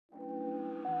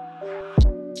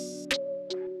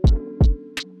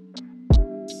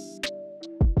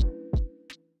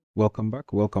Welcome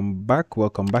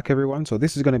back everyone. So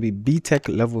this is going to be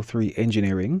BTEC level 3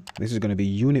 engineering. This is going to be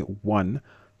unit 1,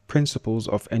 principles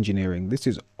of engineering. This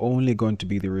is only going to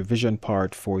be the revision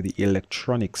part for the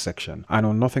electronics section. I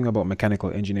know nothing about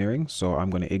mechanical engineering, so I'm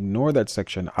going to ignore that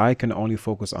section. I can only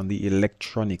focus on the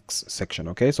electronics section.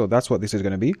 Okay, so that's what this is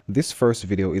going to be. This first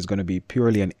video is going to be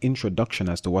purely an introduction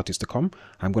as to what is to come.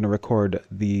 I'm going to record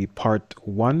the part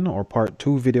 1 or part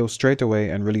 2 video straight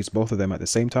away and release both of them at the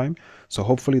same time. So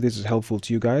hopefully this is helpful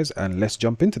to you guys, and let's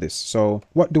jump into this. So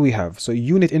what do we have? So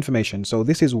unit information. So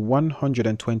this is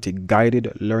 120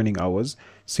 guided learning hours.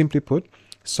 Simply put,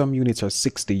 some units are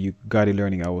 60 guided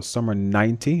learning hours, some are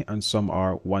 90, and some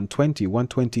are 120.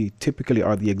 120 typically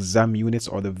are the exam units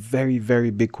or the very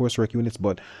big coursework units,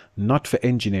 but not for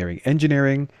engineering.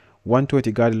 Engineering,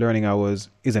 120 guided learning hours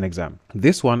is an exam.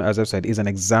 This one, as I've said, is an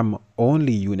exam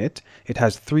only unit. It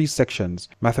has 3 sections: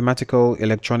 mathematical,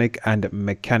 electronic, and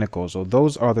mechanical. So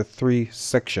those are the 3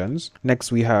 sections.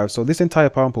 Next we have, so this entire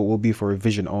PowerPoint will be for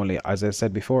revision only. As I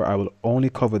said before, I will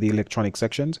only cover the electronic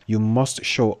sections. You must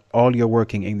show all your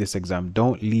working in this exam.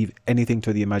 Don't leave anything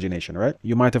to the imagination, right?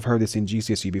 You might have heard this in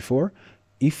GCSE before.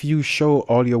 If you show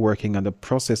all your working and the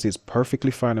process is perfectly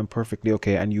fine and perfectly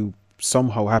okay, and you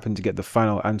somehow happen to get the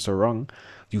final answer wrong,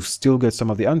 you still get some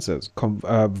of the answers.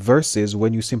 Versus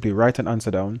when you simply write an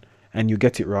answer down and you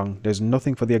get it wrong, there's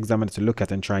nothing for the examiner to look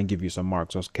at and try and give you some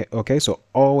marks. Okay, so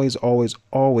always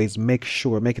make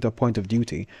it a point of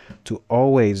duty to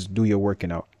always do your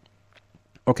working out.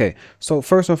 Okay, so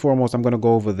first and foremost, I'm going to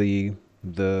go over the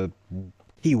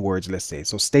keywords, let's say.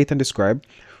 So state and describe.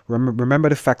 Remember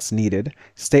the facts needed.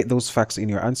 State those facts in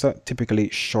your answer, typically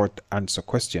short answer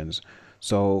questions.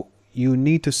 So you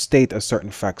need to state a certain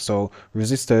fact. So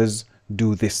resistors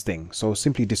do this thing. So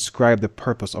simply describe the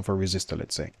purpose of a resistor,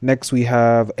 let's say. Next we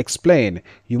have explain.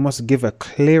 You must give a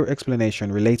clear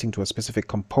explanation relating to a specific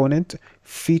component,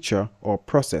 feature, or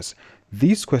process.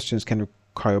 These questions can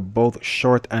require both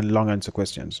short and long answer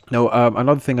questions. Now,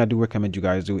 another thing I do recommend you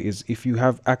guys do is, if you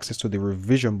have access to the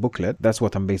revision booklet, that's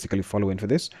what I'm basically following for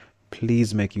this,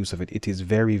 please make use of it. It is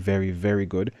very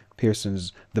good.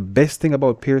 Pearson's, the best thing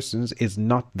about Pearson's is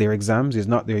not their exams, is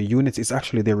not their units, it's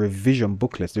actually their revision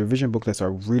booklets. The revision booklets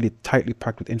are really tightly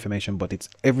packed with information, but it's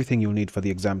everything you'll need for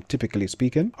the exam, typically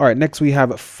speaking. All right, next we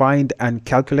have find and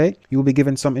calculate. You will be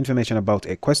given some information about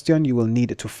a question. You will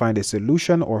need to find a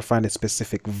solution or find a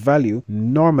specific value.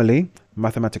 Normally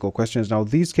mathematical questions. Now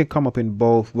these can come up in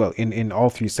both, well, in all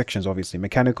 3 sections, obviously,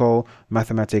 mechanical,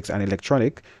 mathematics, and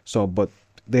electronic. So but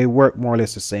they work more or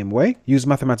less the same way. Use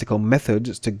mathematical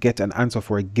methods to get an answer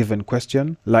for a given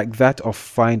question, like that of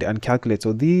find and calculate.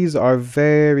 So these are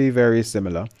very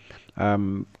similar.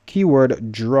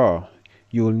 Keyword draw.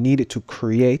 You will need to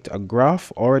create a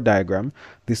graph or a diagram.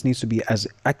 This needs to be as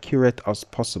accurate as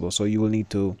possible. So you will need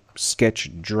to sketch,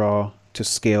 draw to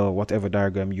scale whatever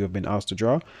diagram you have been asked to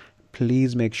draw.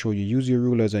 Please make sure you use your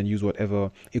rulers and use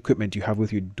whatever equipment you have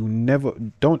with you.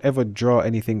 Don't ever draw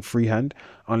anything freehand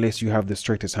unless you have the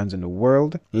straightest hands in the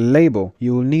world. Label.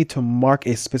 You will need to mark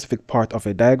a specific part of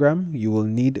a diagram. You will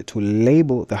need to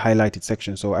label the highlighted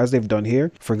section. So as they've done here,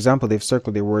 for example, they've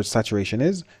circled the word saturation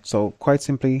is. So quite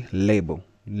simply label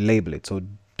it. So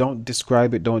don't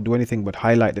describe it, don't do anything but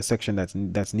highlight the section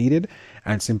that's needed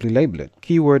and simply label it.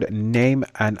 Keyword name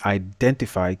and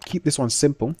identify. Keep this one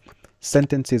simple.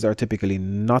 Sentences are typically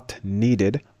not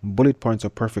needed. Bullet points are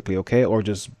perfectly okay, or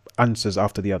just answers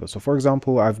after the other. So for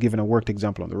example, I've given a worked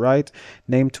example on the right.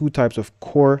 Name 2 types of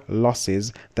core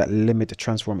losses that limit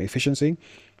transformer efficiency: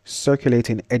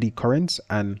 circulating eddy currents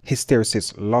and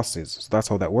hysteresis losses. So that's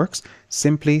how that works.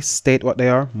 Simply state what they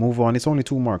are, move on. It's only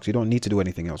 2 marks. You don't need to do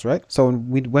anything else, right? So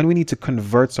when we need to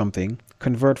convert something,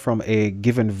 convert from a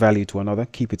given value to another,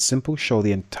 keep it simple. Show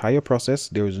the entire process.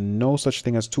 There is no such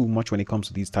thing as too much when it comes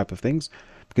to these type of things,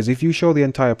 because if you show the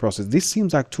entire process, this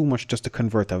seems like too much just to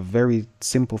convert a very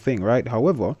simple thing, right?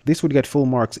 However, this would get full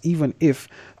marks even if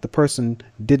the person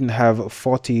didn't have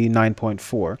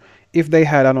 49.4. If they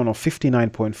had, I don't know,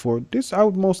 59.4, this, I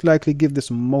would most likely give this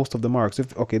most of the marks.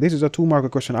 If, okay, this is a 2-marker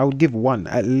question, I would give 1,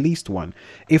 at least 1.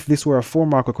 If this were a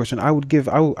 4-marker question, I would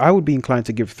be inclined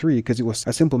to give 3, because it was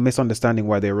a simple misunderstanding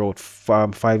why they wrote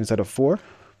 5 instead of 4.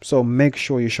 So make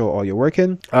sure you show all your work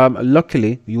in.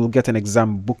 Luckily, you will get an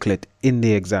exam booklet in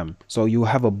the exam. So you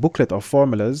have a booklet of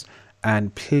formulas,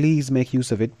 and please make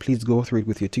use of it. Please go through it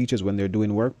with your teachers when they're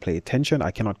doing work. Pay attention.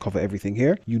 I cannot cover everything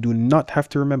here. You do not have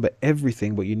to remember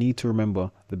everything, but you need to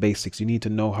remember the basics. You need to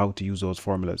know how to use those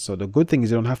formulas. So the good thing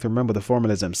is you don't have to remember the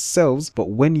formulas themselves, but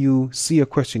when you see a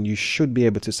question, you should be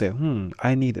able to say,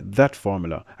 I need that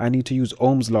formula. I need to use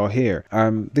Ohm's law here.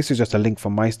 This is just a link for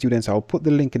my students. I'll put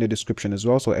the link in the description as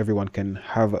well, so everyone can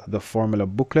have the formula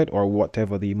booklet or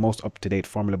whatever the most up-to-date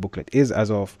formula booklet is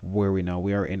as of where are we now?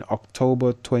 We are in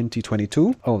October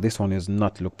 2022. Oh, this one does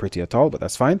not look pretty at all, but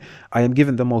that's fine. I am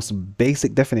given the most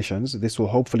basic definitions. This will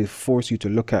hopefully force you to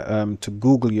look at to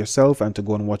Google yourself and to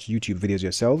go and watch YouTube videos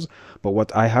yourselves. But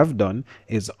what I have done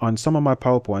is on some of my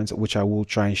PowerPoints, which I will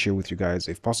try and share with you guys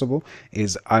if possible,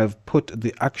 is I've put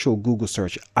the actual Google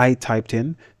search I typed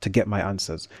in to get my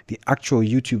answers, the actual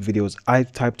YouTube videos I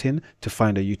typed in to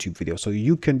find a YouTube video. So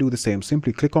you can do the same.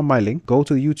 Simply click on my link, go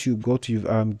to YouTube, go to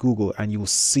Google, and you will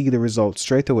see the results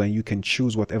straight away, and you can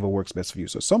choose whatever works best for you.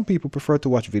 So some people prefer to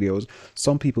watch videos,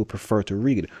 some people prefer to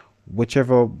read.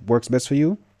 Whichever works best for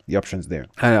you, the options there.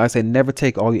 And I say never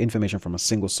take all your information from a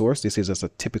single source. This is just a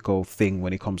typical thing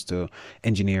when it comes to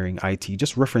engineering, IT,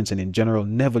 just referencing in general.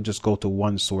 Never just go to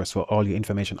one source for all your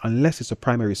information unless it's a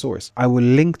primary source. I will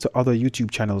link to other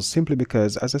YouTube channels simply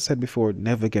because, as I said before,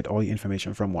 never get all your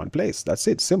information from one place. That's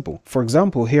it, simple. For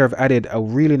example, here I've added a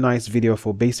really nice video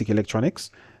for basic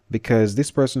electronics because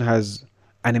this person has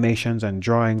animations and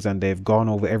drawings, and they've gone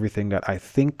over everything that I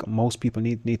think most people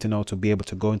need to know to be able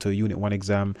to go into a Unit 1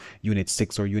 exam, Unit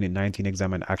 6 or Unit 19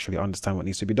 exam and actually understand what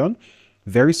needs to be done.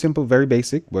 Very simple, very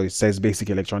basic. Well, it says basic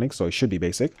electronics, so it should be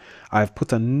basic. I've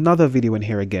put another video in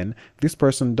here again. This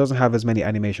person doesn't have as many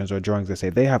animations or drawings. They say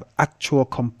they have actual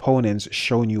components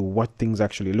showing you what things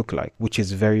actually look like, which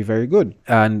is very, very good.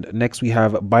 And next we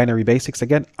have binary basics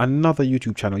again, another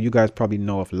YouTube channel. You guys probably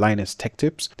know of Linus Tech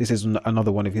Tips. This is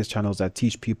another one of his channels that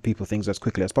teach people things as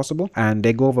quickly as possible, and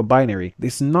they go over binary.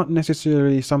 It's not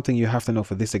necessarily something you have to know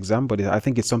for this exam, but I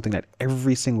think it's something that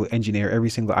every single engineer, every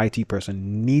single IT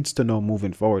person needs to know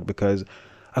moving forward, because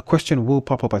a question will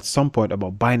pop up at some point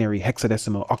about binary,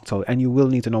 hexadecimal, octal, and you will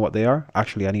need to know what they are.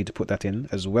 Actually, I need to put that in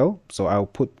as well, so I'll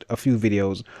put a few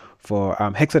videos for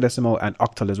hexadecimal and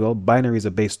octal as well. Binary is a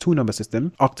base 2 number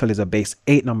system. Octal is a base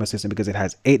 8 number system because it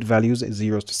has 8 values,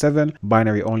 0s to 7.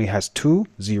 Binary only has 2,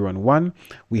 0 and 1.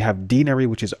 We have denary,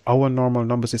 which is our normal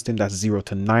number system. That's 0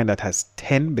 to 9. That has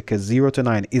 10 because 0 to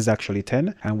 9 is actually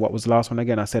 10. And what was the last one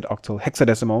again? I said octal.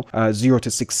 Hexadecimal, 0 to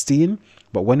 16.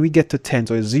 But when we get to 10,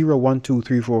 so it's 0, 1, 2,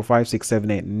 3, 4, 5, 6, 7,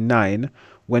 8, 9.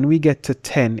 When we get to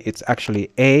 10, it's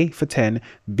actually A for 10,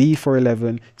 B for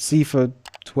 11, C for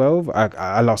 12.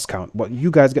 I lost count, but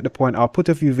you guys get the point. I'll put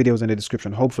a few videos in the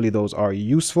description. Hopefully those are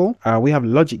useful. We have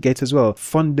logic gates as well.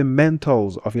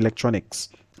 Fundamentals of electronics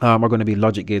are going to be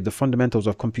logic gate, the fundamentals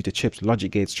of computer chips,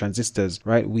 logic gates, transistors,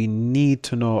 right? We need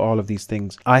to know all of these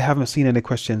things. I haven't seen any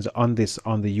questions on this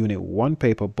on the Unit 1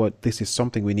 paper, but this is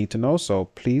something we need to know. So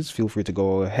please feel free to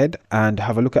go ahead and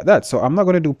have a look at that. So I'm not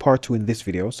going to do part 2 in this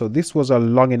video. So this was a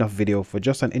long enough video for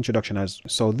just an introduction.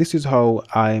 So this is how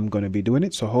I'm going to be doing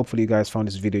it. So hopefully you guys found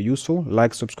this video useful.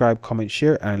 Like, subscribe, comment,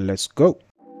 share, and let's go.